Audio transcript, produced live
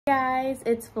Guys,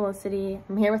 it's Felicity.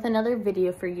 I'm here with another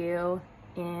video for you,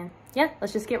 and yeah,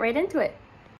 let's just get right into it.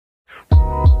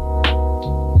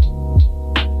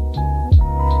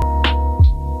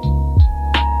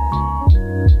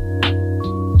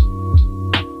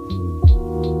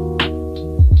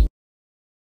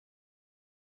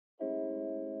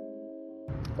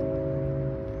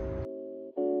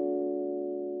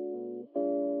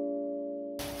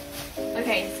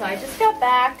 Okay, so I just got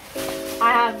back.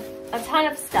 I have a ton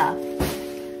of stuff,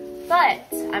 but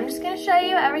I'm just gonna show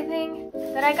you everything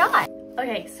that I got.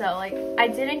 Okay, so like I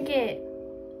didn't get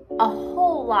a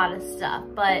whole lot of stuff,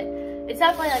 but it's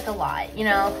definitely like a lot, you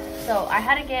know? So I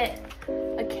had to get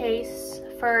a case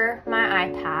for my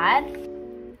iPad.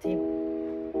 See,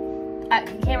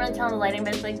 you can't really tell in the lighting,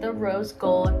 but it's like the rose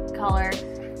gold color.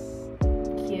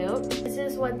 Cute. This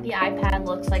is what the iPad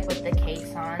looks like with the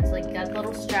case on. So like you got a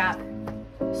little strap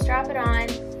it on,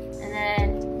 and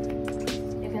then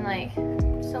you can like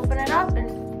just open it up,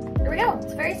 and there we go.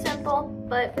 It's very simple,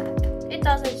 but it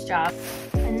does its job.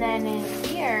 And then in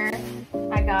here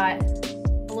I got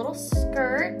a little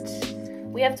skirt.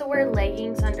 We have to wear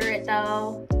leggings under it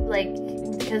though, like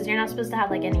because you're not supposed to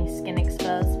have like any skin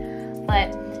exposed, but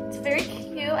it's very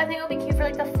cute. I think it'll be cute for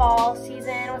like the fall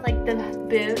season with like the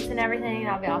boots and everything.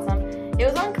 That'll be awesome. It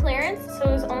was on clearance, so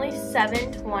it was only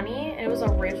 $7.20. It was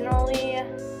originally,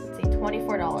 let's see,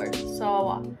 $24.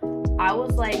 So I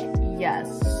was like, yes,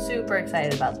 super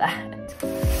excited about that.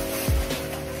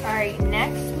 All right,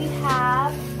 next we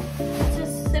have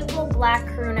just a simple black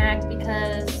crew neck,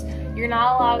 because you're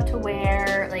not allowed to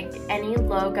wear like any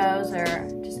logos or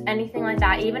just anything like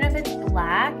that. Even if it's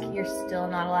black, you're still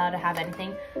not allowed to have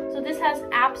anything. So this has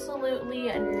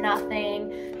absolutely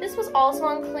nothing. This was also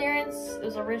on clearance. It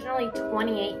was originally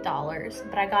 $28,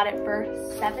 but I got it for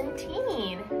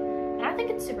 $17. And I think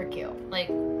it's super cute. Like,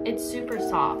 it's super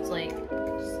soft. Like,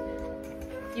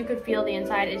 you could feel the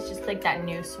inside. It's just like that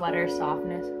new sweater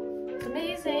softness. It's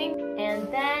amazing. And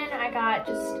then I got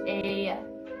just a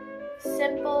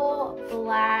simple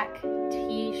black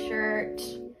t-shirt.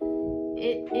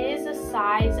 It is a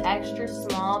size extra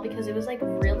small because it was like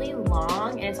really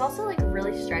long, and it's also like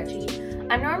really stretchy.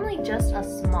 I'm normally just a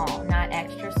small, not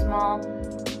extra small,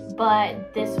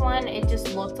 but this one, it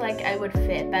just looked like I would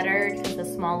fit better because the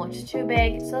small looked too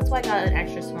big, so that's why I got an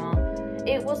extra small.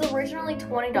 It was originally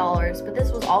 $20, but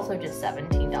this was also just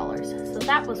 $17, so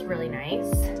that was really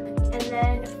nice. And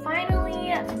then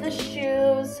finally, the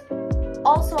shoes,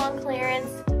 also on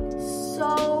clearance.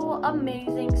 So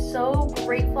amazing, so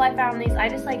grateful I found these. I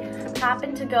just like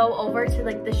happened to go over to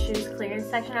like the shoes clearance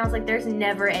section. I was like, there's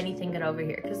never anything good over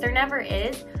here, because there never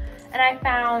is. And I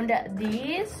found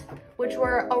these, which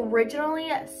were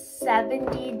originally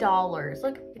 $70.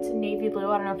 Look, it's a navy blue.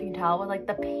 I don't know if you can tell, with like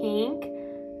the pink,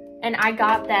 and I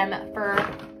got them for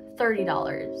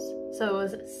 $30. So it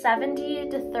was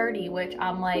 70 to 30, which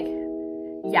I'm like,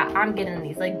 yeah, I'm getting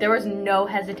these. Like, there was no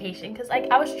hesitation, because like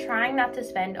I was trying not to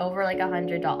spend over like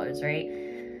 $100, right?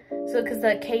 So because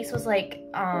the case was like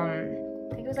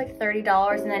I think it was like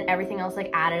 $30, and then everything else like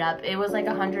added up, it was like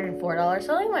 $104.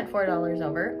 So I only went $4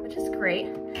 over, which is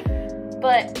great.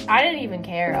 But I didn't even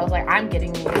care. I was like, I'm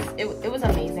getting these. It was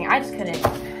amazing. I just couldn't.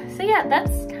 So yeah,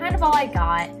 that's kind of all I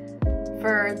got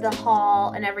for the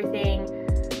haul and everything.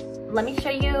 Let me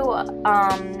show you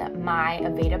my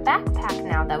Aveda backpack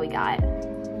now that we got.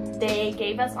 They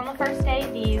gave us on the first day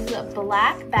these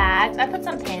black bags. I put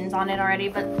some pins on it already,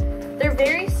 but they're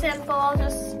very simple,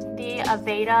 just the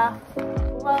Aveda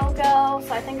logo.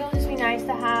 So I think it'll just be nice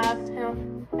to have, you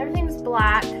know, everything's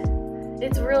black.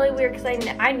 It's really weird because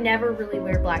I never really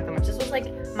wear black that much. This was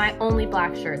like my only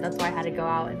black shirt. That's why I had to go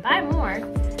out and buy more.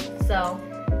 So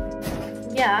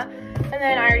yeah. And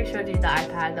then I already showed you the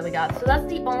iPad that we got. So that's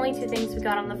the only two things we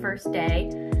got on the first day.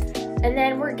 And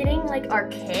then we're getting like our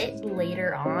kit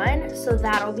later on, so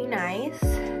that'll be nice.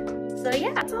 So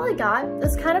yeah, that's all I got.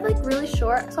 It's kind of like really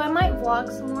short, so I might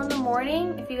vlog some more in the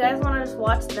morning. If you guys want to just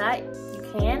watch that, you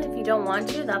can. If you don't want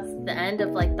to, that's the end of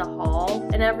like the haul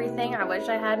and everything. I wish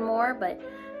I had more, but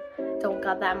don't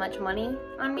got that much money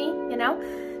on me, you know?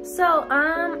 So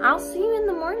I'll see you in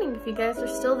the morning if you guys are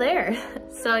still there.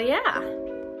 So yeah.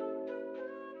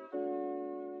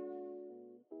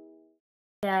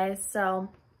 Guys, so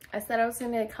I said I was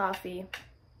gonna get coffee.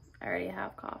 I already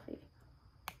have coffee.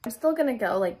 I'm still gonna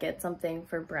go like get something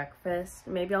for breakfast.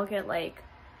 Maybe I'll get like,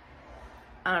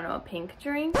 I don't know, a pink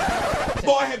drink.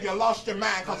 Boy, have you lost your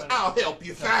mind, because I'll help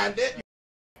you find it.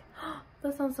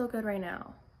 That sounds so good right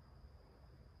now.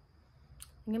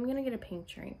 I think I'm gonna get a pink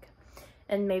drink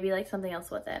and maybe like something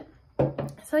else with it.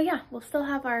 So yeah, we'll still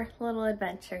have our little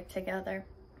adventure together.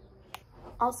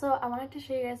 Also, I wanted to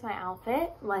show you guys my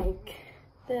outfit, like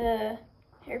the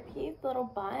hairpiece, little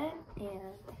bun, and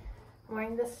I'm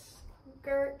wearing this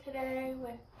skirt today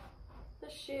with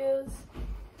the shoes.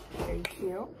 Very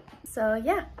cute. So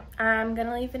yeah, I'm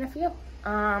gonna leave in a few.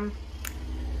 Do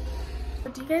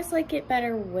you guys like it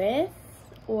better with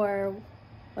or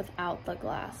without the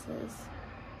glasses?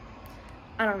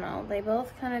 I don't know. They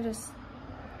both kind of just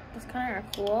kind of are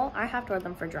cool. I have to wear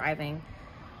them for driving,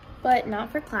 but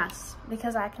not for class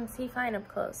because I can see fine up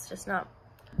close, just not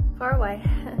far away.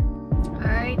 All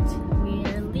right, we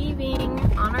are leaving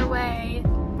on our way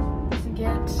to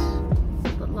get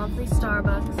the lovely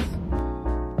Starbucks.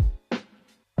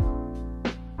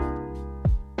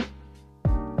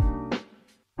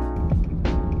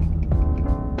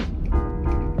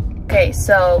 Okay,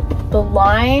 so the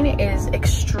line is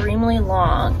extremely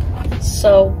long,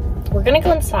 so we're gonna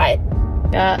go inside.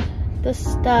 Got the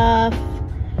stuff.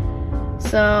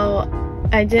 So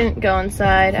I didn't go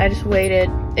inside, I just waited.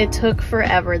 It took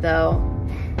forever though.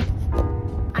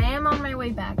 I am on my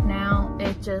way back now.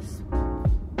 It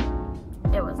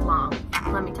was long.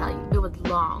 Let me tell you, it was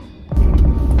long.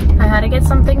 I had to get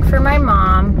something for my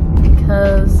mom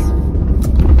because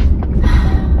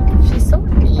she's so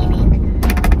needy.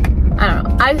 I don't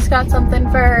know. I just got something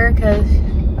for her because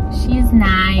she's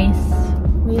nice.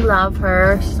 We love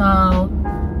her, so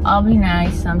I'll be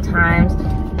nice sometimes.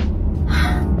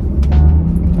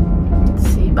 Let's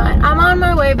see, but I'm on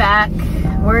my way back.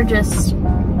 We're just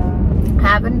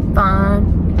having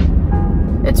fun.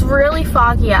 It's really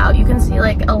foggy out. You can see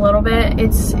like a little bit.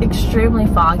 It's extremely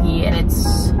foggy and it's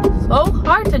so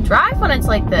hard to drive when it's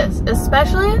like this,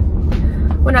 especially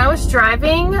when I was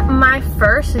driving my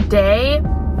first day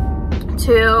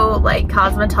to like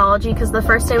cosmetology, because the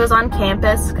first day was on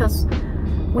campus, because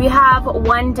we have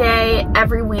one day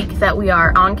every week that we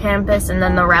are on campus and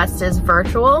then the rest is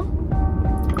virtual,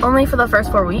 only for the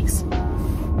first 4 weeks.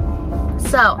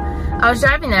 So I was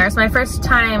driving there. It's my first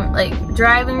time like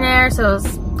driving there, so it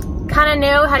was kind of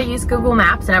new how to use Google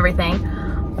Maps and everything.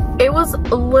 It was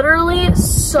literally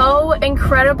so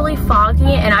incredibly foggy,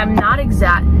 and I'm not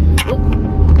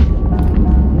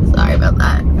sorry about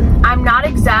that. I'm not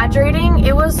exaggerating.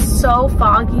 It was so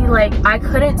foggy, like I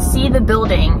couldn't see the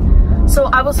building. So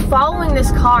I was following this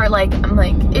car, like I'm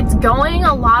like, it's going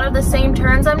a lot of the same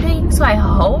turns I'm taking, so I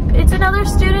hope it's another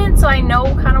student so I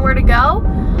know kind of where to go.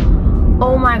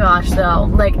 Oh my gosh though,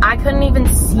 like I couldn't even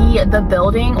see the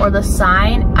building or the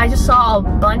sign. I just saw a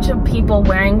bunch of people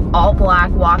wearing all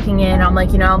black walking in. I'm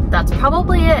like, you know, that's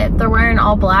probably it. They're wearing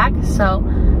all black. So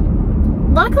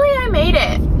luckily I made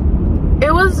it.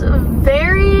 It was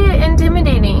very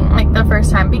intimidating like the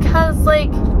first time because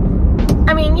like,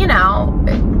 I mean, you know,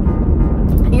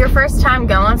 your first time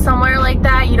going somewhere like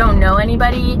that, you don't know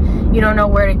anybody, you don't know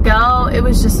where to go. It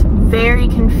was just very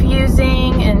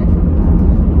confusing, and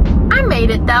I made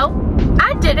it though.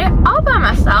 I did it all by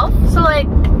myself, so like,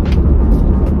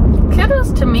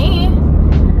 kudos to me.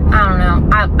 I don't know,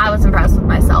 I was impressed with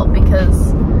myself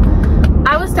because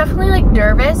I was definitely like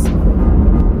nervous.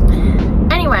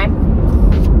 Anyway,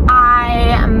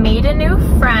 I made a new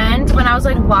friend. When I was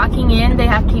like walking in, they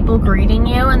have people greeting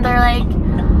you and they're like,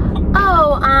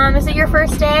 oh, is it your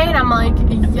first day? And I'm like,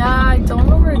 yeah, I don't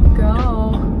know where to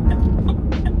go.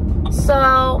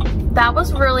 So that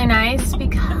was really nice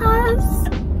because,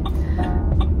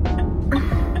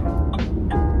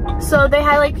 so they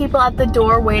had like people at the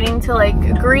door waiting to like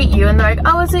greet you, and they're like,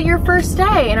 oh, is it your first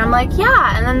day? And I'm like,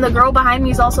 yeah. And then the girl behind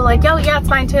me is also like, oh yeah, it's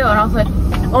mine too. And I was like,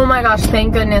 oh my gosh,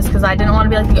 thank goodness, because I didn't want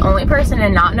to be like the only person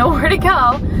and not know where to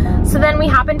go. So then we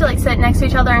happened to like sit next to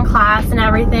each other in class and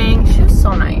everything. She was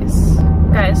so nice.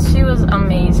 Guys, she was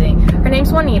amazing. Her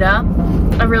name's Juanita.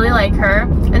 I really like her.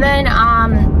 And then,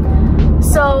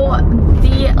 so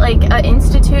the like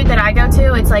institute that I go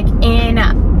to, it's like in,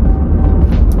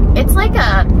 it's like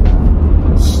a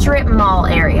strip mall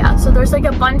area. So there's like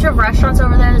a bunch of restaurants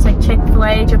over there. There's like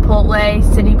Chick-fil-A, Chipotle,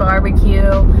 City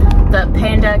Barbecue, the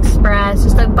Panda Express,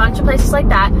 just a bunch of places like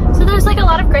that. So there's like a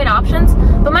lot of great options.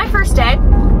 But my first day,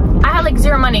 I had like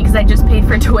zero money because I just paid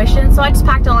for tuition. So I just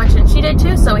packed a lunch and she did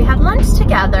too. So we had lunch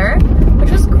together,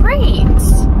 which was great.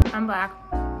 I'm back.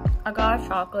 I got a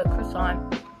chocolate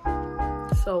croissant.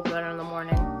 So good in the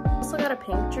morning. Also got a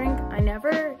pink drink. I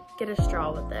never get a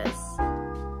straw with this,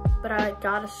 but I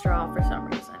got a straw for some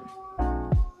reason.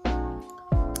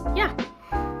 Yeah.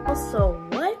 Also,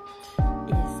 what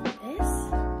is this?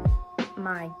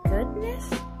 My goodness.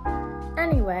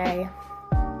 Anyway,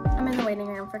 I'm in the waiting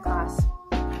room for class.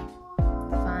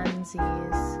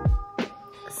 Funsies.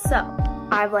 So,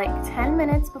 I have like 10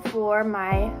 minutes before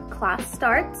my class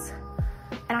starts.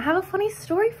 And I have a funny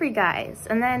story for you guys.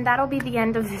 And then that'll be the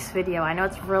end of this video. I know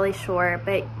it's really short,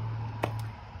 but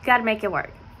gotta make it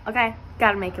work, okay?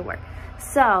 Gotta make it work.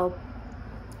 So,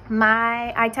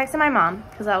 I texted my mom,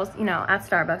 because I was, you know, at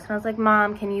Starbucks. And I was like,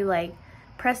 Mom, can you, like,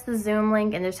 press the Zoom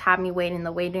link and just have me wait in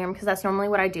the waiting room? Because that's normally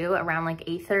what I do around, like,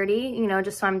 8:30, you know,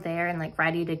 just so I'm there and, like,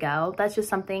 ready to go. That's just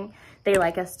something they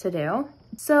like us to do.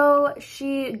 So,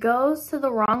 she goes to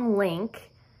the wrong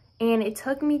link, and it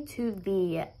took me to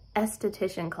the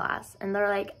esthetician class. And they're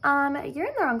like, you're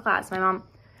in the wrong class. My mom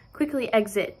quickly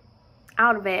exit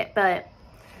out of it, but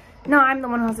no, I'm the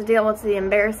one who has to deal with the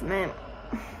embarrassment.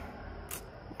 Yeah.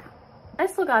 I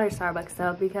still got her Starbucks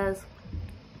though, because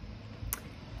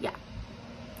yeah.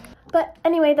 But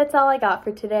anyway, that's all I got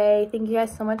for today. Thank you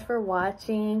guys so much for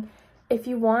watching. If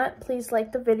you want, please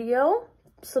like the video,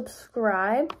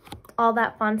 subscribe, all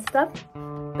that fun stuff.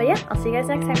 But yeah, I'll see you guys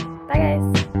next time. Bye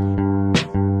guys.